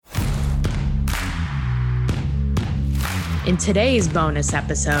In today's bonus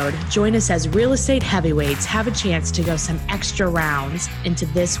episode, join us as real estate heavyweights have a chance to go some extra rounds into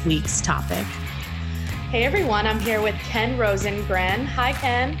this week's topic. Hey everyone, I'm here with Ken Rosengren. Hi,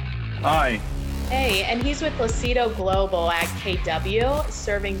 Ken. Hi. Hey, and he's with Lacido Global at KW,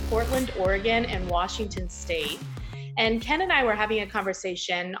 serving Portland, Oregon, and Washington State. And Ken and I were having a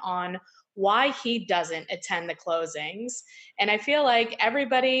conversation on why he doesn't attend the closings. And I feel like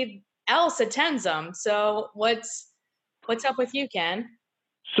everybody else attends them. So what's up with you, Ken?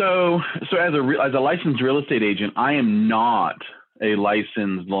 So as a licensed real estate agent, I am not a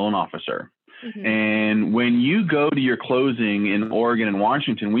licensed loan officer. Mm-hmm. And when you go to your closing in Oregon and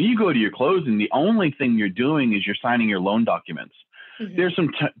Washington, when you go to your closing, the only thing you're doing is you're signing your loan documents. Mm-hmm. There's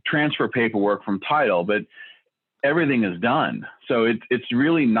some transfer paperwork from title, but everything is done. So it's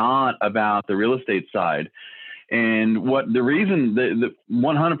really not about the real estate side. And what the reason, the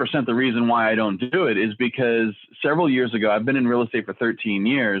 100% the reason why I don't do it is because several years ago, I've been in real estate for 13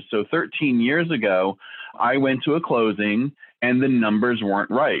 years. So 13 years ago, I went to a closing and the numbers weren't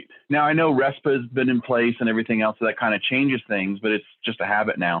right. Now, I know RESPA has been in place and everything else, so that kind of changes things, but it's just a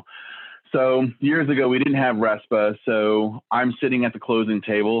habit now. So years ago, we didn't have RESPA. So I'm sitting at the closing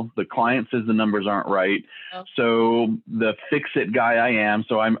table. The client says the numbers aren't right. Oh. So the fix-it guy I am,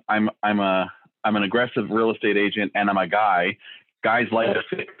 so I'm an aggressive real estate agent and I'm a guy. Guys like to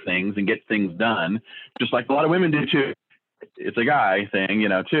fix things and get things done, just like a lot of women do too. It's a guy thing,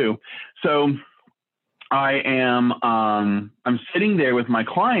 too. So I'm sitting there with my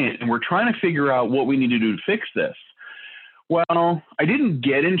client and we're trying to figure out what we need to do to fix this. Well, I didn't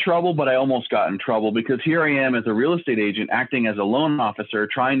get in trouble, but I almost got in trouble because here I am as a real estate agent acting as a loan officer,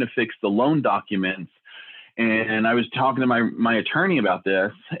 trying to fix the loan documents. And I was talking to my attorney about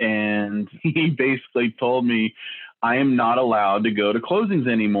this, and he basically told me I am not allowed to go to closings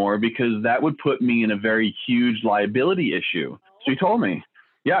anymore because that would put me in a very huge liability issue. So he told me,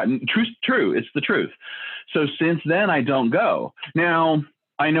 yeah, true. It's the truth. So since then, I don't go. Now,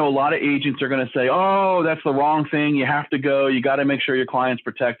 I know a lot of agents are going to say, oh, that's the wrong thing. You have to go. You got to make sure your client's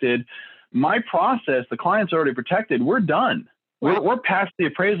protected. My process, the client's already protected. We're done. We're past the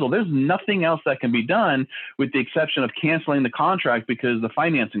appraisal. There's nothing else that can be done with the exception of canceling the contract because the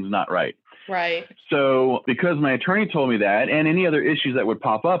financing's not right. Right. So because my attorney told me that and any other issues that would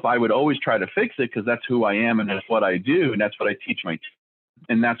pop up, I would always try to fix it because that's who I am and that's what I do. And that's what I teach my team.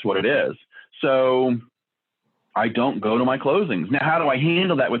 And that's what it is. So I don't go to my closings. Now, how do I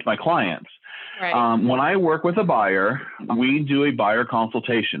handle that with my clients? Right. When I work with a buyer, we do a buyer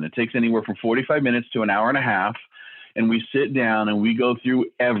consultation. It takes anywhere from 45 minutes to an hour and a half. And we sit down and we go through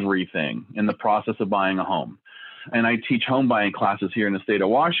everything in the process of buying a home. And I teach home buying classes here in the state of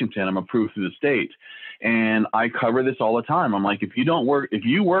Washington. I'm approved through the state. And I cover this all the time. I'm like, if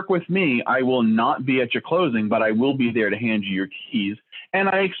you work with me, I will not be at your closing, but I will be there to hand you your keys. And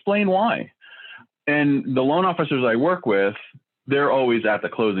I explain why. And the loan officers I work with, they're always at the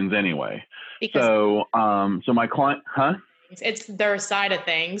closings anyway. Because so my client, It's their side of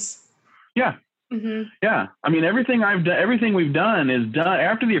things. Yeah. Mm-hmm. Yeah. I mean, everything we've done is done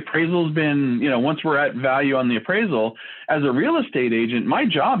after the appraisal's been, once we're at value on the appraisal. As a real estate agent, my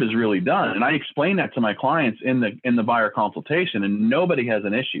job is really done. And I explain that to my clients in the buyer consultation, and nobody has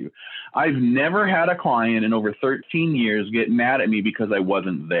an issue. I've never had a client in over 13 years get mad at me because I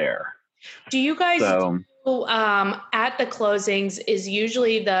wasn't there. Do you guys at the closings is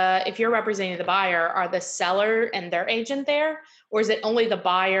usually if you're representing the buyer, are the seller and their agent there, or is it only the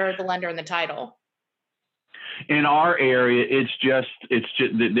buyer, the lender, and the title? In our area, it's just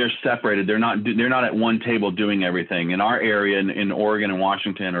they're separated. They're not at one table doing everything. In our area, in Oregon and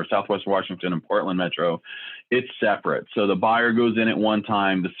Washington, or Southwest Washington and Portland Metro, it's separate. So the buyer goes in at one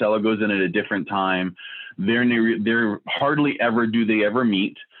time, the seller goes in at a different time. They're hardly ever do they ever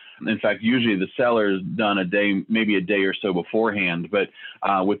meet. In fact, usually the seller is done maybe a day or so beforehand. But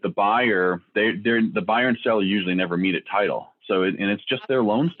with the buyer, the buyer and seller usually never meet at title. So and it's just their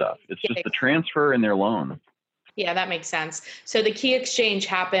loan stuff. It's just the transfer and their loan. Yeah, that makes sense. So the key exchange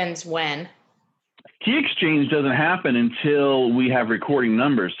happens when? Key exchange doesn't happen until we have recording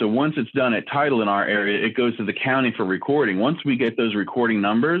numbers. So once it's done at title in our area, it goes to the county for recording. Once we get those recording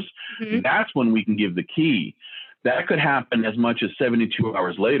numbers, that's when we can give the key. That could happen as much as 72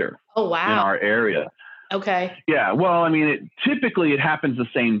 hours later. Oh, wow. In our area. Okay. Yeah. Well, I mean, typically it happens the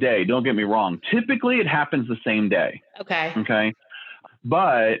same day. Don't get me wrong. Typically it happens the same day. Okay. Okay.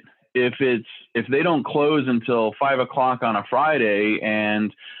 But if they don't close until 5 o'clock on a Friday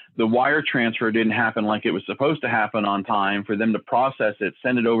and the wire transfer didn't happen like it was supposed to happen on time for them to process it,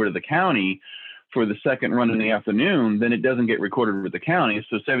 send it over to the county for the second run in the afternoon, then it doesn't get recorded with the county.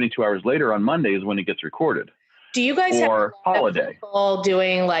 So 72 hours later on Monday is when it gets recorded. Do you guys have a or lot of holiday. people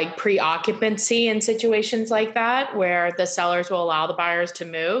doing like pre-occupancy in situations like that where the sellers will allow the buyers to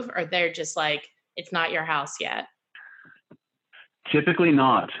move, or they're just like, it's not your house yet? Typically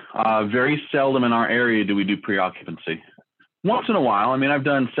not. Very seldom in our area do we do pre-occupancy. Once in a while. I mean, I've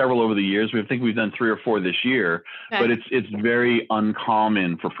done several over the years. I think we've done 3 or 4 this year, Okay. but it's very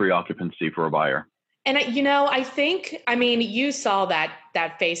uncommon for pre-occupancy for a buyer. And I think, I mean, you saw that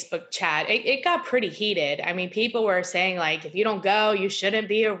Facebook chat. It got pretty heated. I mean, people were saying like, if you don't go, you shouldn't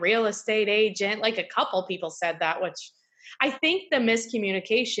be a real estate agent. Like a couple people said that, which I think the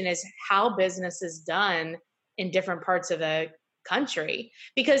miscommunication is how business is done in different parts of the country.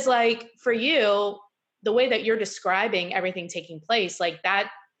 Because like for you, the way that you're describing everything taking place, like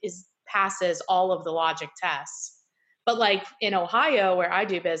that is passes all of the logic tests. But like in Ohio, where I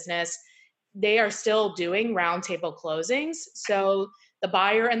do business, they are still doing roundtable closings. So the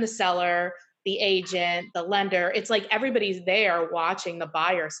buyer and the seller, the agent, the lender, it's like everybody's there watching the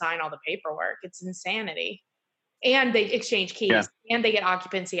buyer sign all the paperwork. It's insanity. And they exchange keys and they get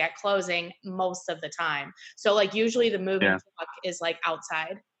occupancy at closing most of the time. So like usually the moving truck is like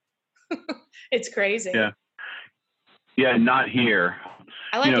outside. It's crazy. Yeah, not here.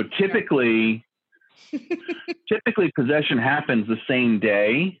 I like typically possession happens the same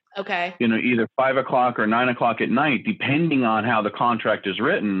day. Okay. Either 5 o'clock or 9 o'clock at night, depending on how the contract is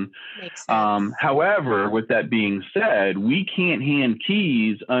written. Makes sense. However, with that being said, we can't hand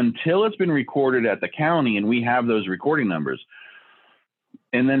keys until it's been recorded at the county and we have those recording numbers,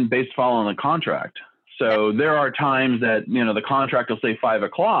 and then based following the contract. So there are times that, the contract will say 5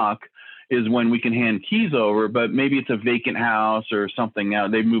 o'clock is when we can hand keys over, but maybe it's a vacant house or something. Now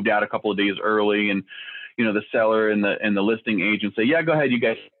they've moved out a couple of days early, and the seller and the listing agent say, yeah, go ahead, you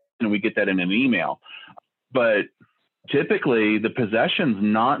guys, and we get that in an email. But typically the possession's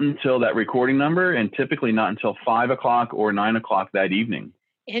not until that recording number, and typically not until 5 o'clock or 9 o'clock that evening.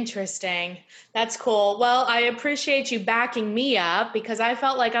 Interesting. That's cool. Well, I appreciate you backing me up because I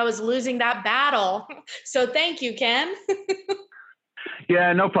felt like I was losing that battle. So thank you, Ken.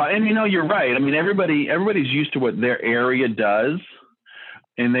 Yeah, no problem. And you're right. I mean, everybody's used to what their area does.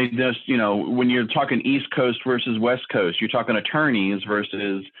 And they just, when you're talking East Coast versus West Coast, you're talking attorneys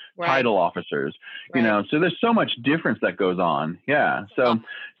versus title officers, so there's so much difference that goes on. Yeah. So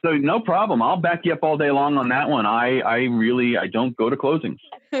no problem. I'll back you up all day long on that one. I don't go to closings.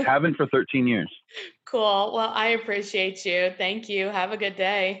 Haven't for 13 years. Cool. Well, I appreciate you. Thank you. Have a good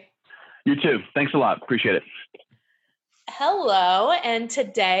day. You too. Thanks a lot. Appreciate it. Hello. And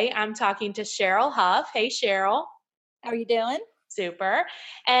today I'm talking to Cheryl Huff. Hey, Cheryl. How are you doing? Super.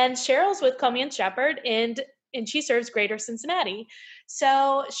 And Cheryl's with Comey and Shepard, and she serves Greater Cincinnati.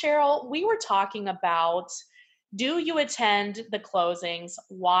 So Cheryl, we were talking about, do you attend the closings?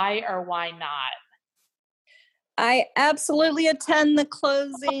 Why or why not? I absolutely attend the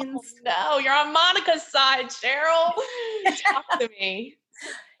closings. Oh, no, you're on Monica's side, Cheryl. Talk to me.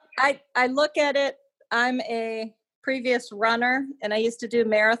 I look at it. I'm a previous runner, and I used to do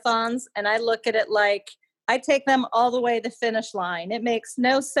marathons, and I look at it like I take them all the way to the finish line. It makes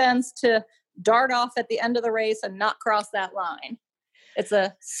no sense to dart off at the end of the race and not cross that line. It's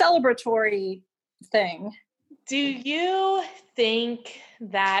a celebratory thing. Do you think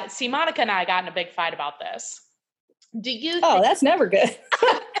that, Monica and I got in a big fight about this. Do you that's never good.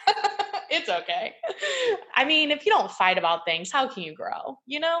 It's okay. I mean, if you don't fight about things, how can you grow?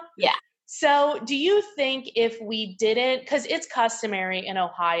 Yeah. So do you think if we didn't, because it's customary in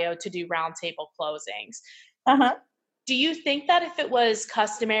Ohio to do roundtable closings. Uh-huh. Do you think that if it was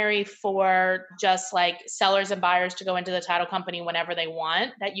customary for just like sellers and buyers to go into the title company whenever they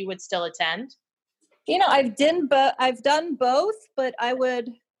want, that you would still attend? I've done both, but I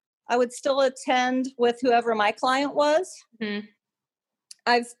would still attend with whoever my client was. Mm-hmm.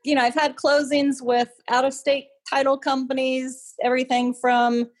 I've had closings with out-of-state title companies, everything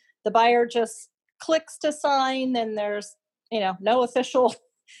from the buyer just clicks to sign and there's, no official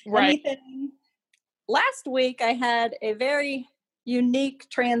anything. Last week, I had a very unique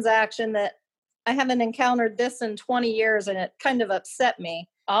transaction that I haven't encountered this in 20 years, and it kind of upset me.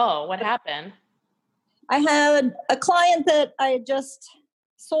 Oh, what happened? I had a client that I had just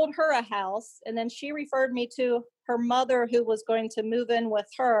sold her a house, and then she referred me to her mother who was going to move in with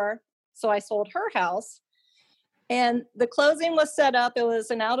her. So I sold her house. And the closing was set up. It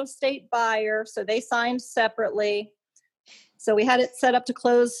was an out-of-state buyer, so they signed separately. So we had it set up to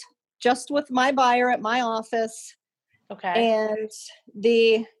close just with my buyer at my office. Okay. And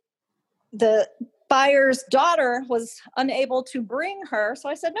the buyer's daughter was unable to bring her. So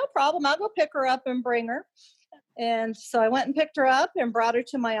I said, no problem. I'll go pick her up and bring her. And so I went and picked her up and brought her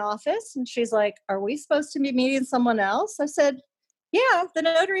to my office. And she's like, "Are we supposed to be meeting someone else?" I said, "Yeah, the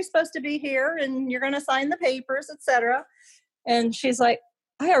notary's supposed to be here and you're going to sign the papers, etc." And she's like,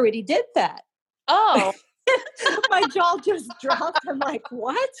 "I already did that." Oh, My jaw just dropped. I'm like,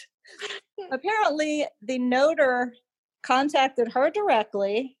 "What?" Apparently, the notary contacted her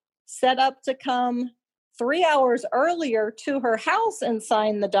directly, set up to come 3 hours earlier to her house and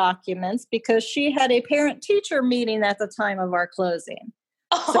sign the documents because she had a parent teacher meeting at the time of our closing.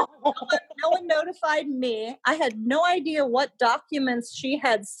 So oh. no one notified me. I had no idea what documents she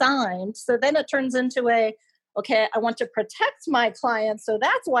had signed. So then it turns into okay, I want to protect my client. So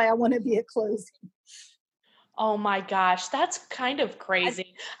that's why I want to be at closing. Oh my gosh, that's kind of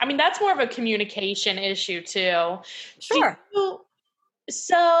crazy. I mean, that's more of a communication issue too. Sure.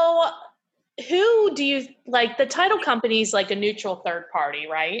 So who do you like? The title company is like a neutral third party,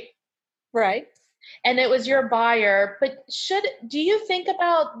 right? Right. And it was your buyer, but do you think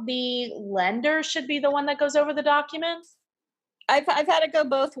about the lender should be the one that goes over the documents? I've had it go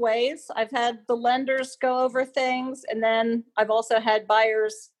both ways. I've had the lenders go over things, and then I've also had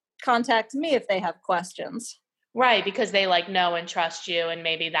buyers contact me if they have questions. Right, because they like know and trust you, and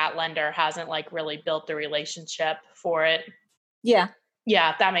maybe that lender hasn't like really built the relationship for it. Yeah.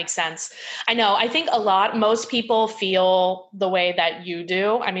 Yeah, that makes sense. I know. I think most people feel the way that you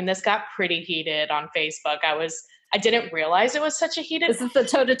do. I mean, this got pretty heated on Facebook. I didn't realize it was such a heated. This is the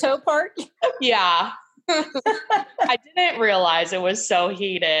toe-to-toe part? Yeah. I didn't realize it was so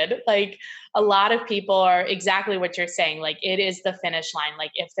heated. Like a lot of people are exactly what you're saying. Like it is the finish line.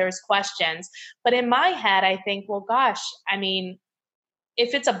 Like if there's questions, but in my head, I think, well, gosh, I mean,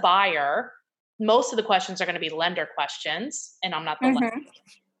 if it's a buyer, most of the questions are going to be lender questions, and I'm not the lender.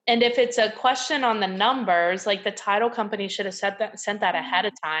 And if it's a question on the numbers, like the title company should have sent that ahead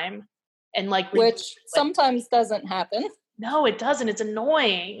of time, and like which sometimes doesn't happen. No, it doesn't. It's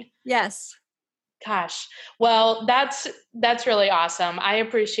annoying. Yes. Gosh. Well, that's really awesome. I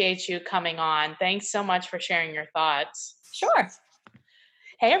appreciate you coming on. Thanks so much for sharing your thoughts. Sure.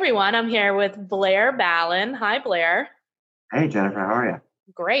 Hey everyone, I'm here with Blair Ballin. Hi, Blair. Hey, Jennifer, how are you?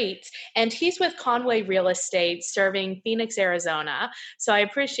 Great. And he's with Conway Real Estate serving Phoenix, Arizona. So I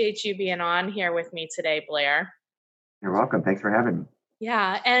appreciate you being on here with me today, Blair. You're welcome. Thanks for having me.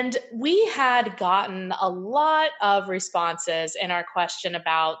 Yeah. And we had gotten a lot of responses in our question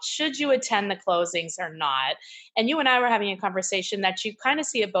about should you attend the closings or not? And you and I were having a conversation that you kind of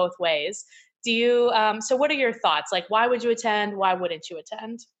see it both ways. So what are your thoughts? Like, why would you attend? Why wouldn't you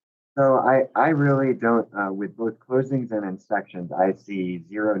attend? So I really don't, with both closings and inspections, I see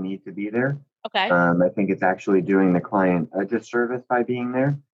zero need to be there. Okay. I think it's actually doing the client a disservice by being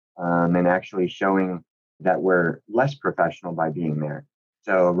there, and actually showing that we're less professional by being there.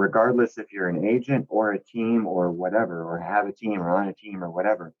 So regardless if you're an agent or a team or whatever, or have a team or on a team or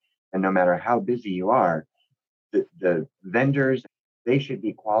whatever, and no matter how busy you are, the vendors, they should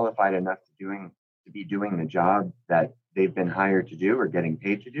be qualified enough to be doing the job that they've been hired to do or getting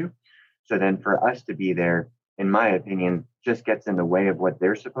paid to do. So then for us to be there, in my opinion, just gets in the way of what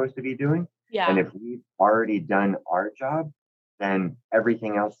they're supposed to be doing. Yeah. And if we've already done our job, then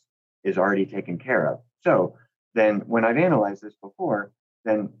everything else is already taken care of. So then when I've analyzed this before,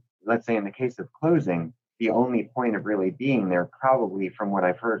 then let's say in the case of closing, the only point of really being there, probably from what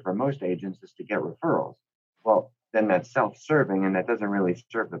I've heard from most agents, is to get referrals. Well, then that's self-serving and that doesn't really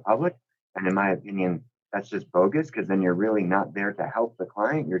serve the public. And in my opinion, that's just bogus because then you're really not there to help the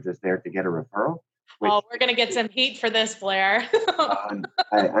client. You're just there to get a referral. Oh, we're going to get some heat for this, Blair.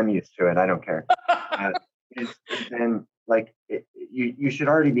 I'm used to it. I don't care. Then you should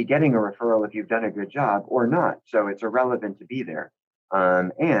already be getting a referral if you've done a good job or not. So it's irrelevant to be there.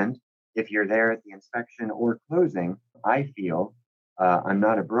 And if you're there at the inspection or closing, I feel I'm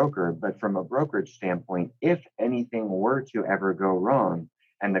not a broker, but from a brokerage standpoint, if anything were to ever go wrong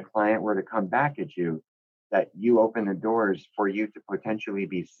and the client were to come back at you, that you open the doors for you to potentially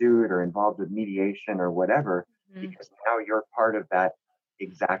be sued or involved with mediation or whatever, because now you're part of that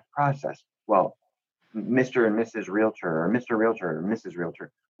exact process. Well, Mr. and Mrs. Realtor or Mr. Realtor or Mrs.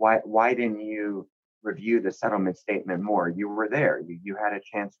 Realtor, why didn't you review the settlement statement more? You were there. You had a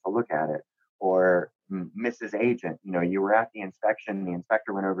chance to look at it. Or Mrs. Agent, you were at the inspection. The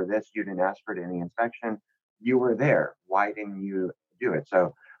inspector went over this. You didn't ask for it in the inspection. You were there. Why didn't you do it?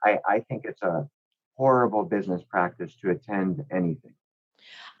 So I think it's a horrible business practice to attend anything.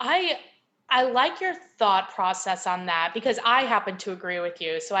 I like your thought process on that because I happen to agree with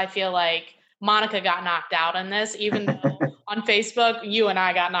you. So I feel like Monica got knocked out on this, even though on Facebook, you and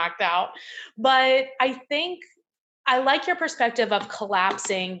I got knocked out. But I think I like your perspective of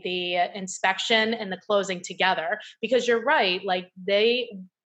collapsing the inspection and the closing together, because you're right. Like the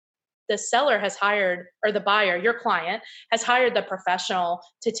seller has hired, or the buyer, your client, has hired the professional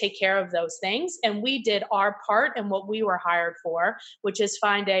to take care of those things. And we did our part and what we were hired for, which is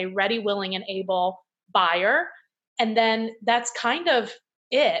find a ready, willing, and able buyer. And then that's kind of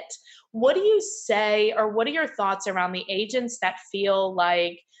it. What do you say, or what are your thoughts around the agents that feel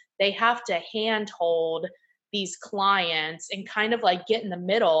like they have to handhold these clients and kind of like get in the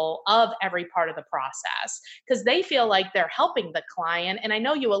middle of every part of the process because they feel like they're helping the client? And I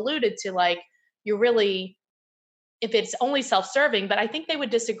know you alluded to like, you really, if it's only self-serving, but I think they would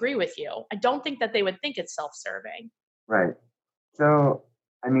disagree with you. I don't think that they would think it's self-serving. Right. So,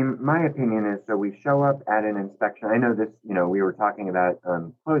 I mean, my opinion is, so we show up at an inspection. I know this, we were talking about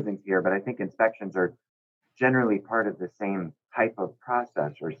closings here, but I think inspections are generally part of the same type of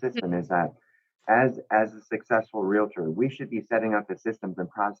process or system. Is that as a successful realtor, we should be setting up the systems and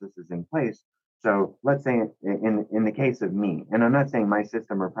processes in place. So let's say in the case of me, and I'm not saying my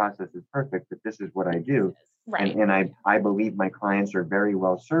system or process is perfect, but this is what I do. Right. And I believe my clients are very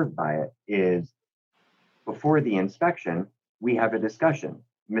well served by it, is before the inspection, we have a discussion.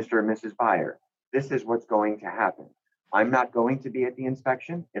 Mr. and Mrs. Buyer, this is what's going to happen. I'm not going to be at the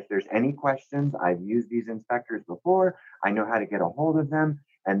inspection. If there's any questions, I've used these inspectors before. I know how to get a hold of them.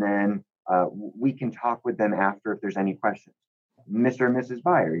 And then we can talk with them after if there's any questions. Mr. and Mrs.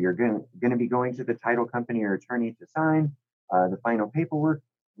 Buyer, you're going to be going to the title company or attorney to sign the final paperwork.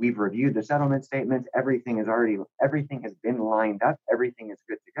 We've reviewed the settlement statements. Everything has been lined up. Everything is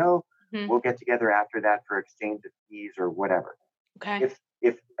good to go. Mm-hmm. We'll get together after that for exchange of keys or whatever. Okay.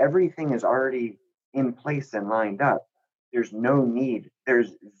 If everything is already in place and lined up, there's zero need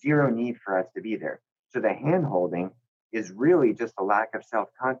for us to be there. So the hand-holding is really just a lack of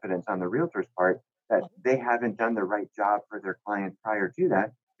self-confidence on the realtor's part that they haven't done the right job for their client prior to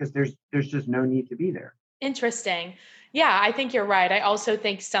that, because there's just no need to be there. Interesting. Yeah, I think you're right. I also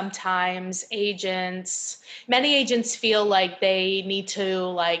think sometimes many agents feel like they need to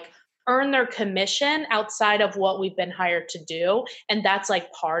like earn their commission outside of what we've been hired to do. And that's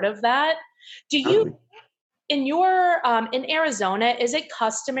like part of that. Do you, in Arizona, is it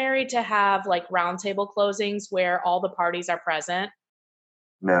customary to have like roundtable closings where all the parties are present?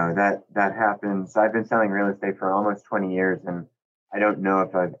 No, that happens. I've been selling real estate for almost 20 years, and I don't know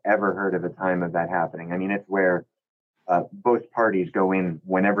if I've ever heard of a time of that happening. I mean, it's where both parties go in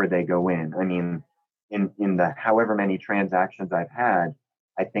whenever they go in. I mean, in the however many transactions I've had,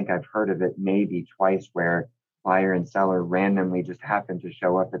 I think I've heard of it maybe twice where buyer and seller randomly just happened to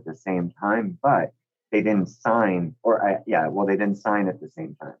show up at the same time, but they didn't sign, they didn't sign at the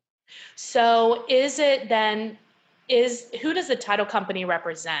same time. So who does the title company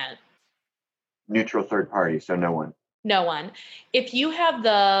represent? Neutral third party, so no one. No one. If you have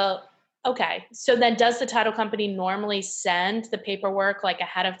so then does the title company normally send the paperwork like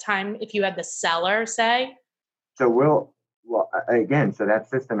ahead of time if you have the seller say? So so that's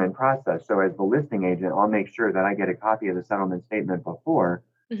system and process. So as the listing agent, I'll make sure that I get a copy of the settlement statement before,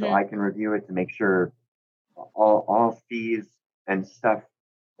 mm-hmm. so I can review it to make sure all fees and stuff,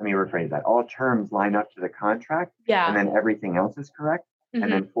 let me rephrase that, all terms line up to the contract, and then everything else is correct, mm-hmm.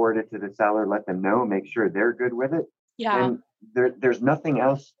 and then forward it to the seller, let them know, make sure they're good with it. Yeah. And there's nothing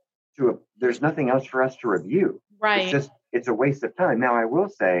else for us to review. Right. It's a waste of time. Now I will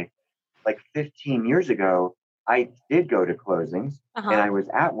say, like 15 years ago, I did go to closings, and I was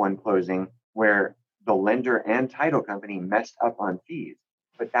at one closing where the lender and title company messed up on fees.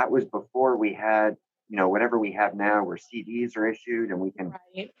 But that was before we had, whatever we have now where CDs are issued and we can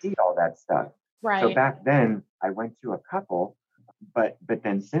see all that stuff. Right. So back then I went to a couple, but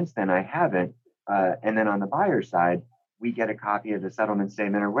then since then I haven't. And then on the buyer side, we get a copy of the settlement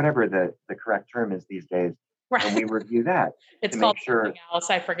statement or whatever the correct term is these days. Right. And we review that. It's called something else,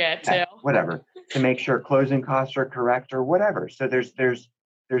 I forget too. Whatever. To make sure closing costs are correct or whatever. So there's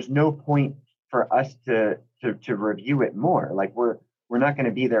no point for us to review it more. Like we're not going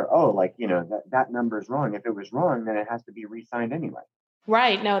to be there, that number is wrong. If it was wrong, then it has to be re-signed anyway.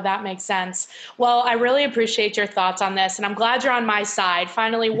 Right. No, that makes sense. Well, I really appreciate your thoughts on this, and I'm glad you're on my side.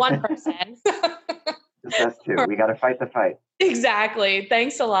 Finally, one person. Just us two. We got to fight the fight. Exactly.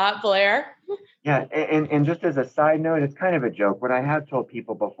 Thanks a lot, Blair. Yeah, and just as a side note, it's kind of a joke. What I have told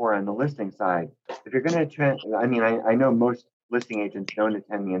people before on the listing side, if you're going to I know most listing agents don't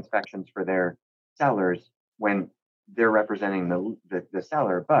attend the inspections for their sellers when they're representing the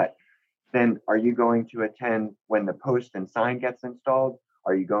seller, but then are you going to attend when the post and sign gets installed?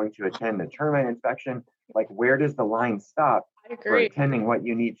 Are you going to attend the termite inspection? Like, where does the line stop for attending what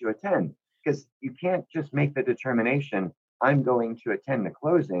you need to attend? because you can't just make the determination, I'm going to attend the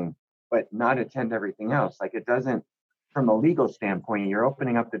closing, but not attend everything else. Like it doesn't, from a legal standpoint, you're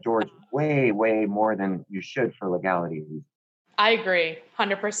opening up the doors way, way more than you should for legality reasons. I agree,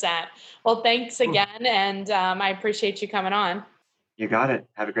 100%. Well, thanks again, and I appreciate you coming on. You got it.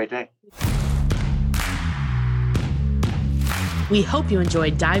 Have a great day. We hope you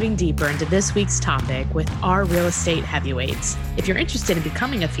enjoyed diving deeper into this week's topic with our real estate heavyweights. If you're interested in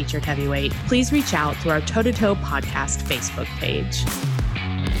becoming a featured heavyweight, please reach out through our Toe to Toe Podcast Facebook page.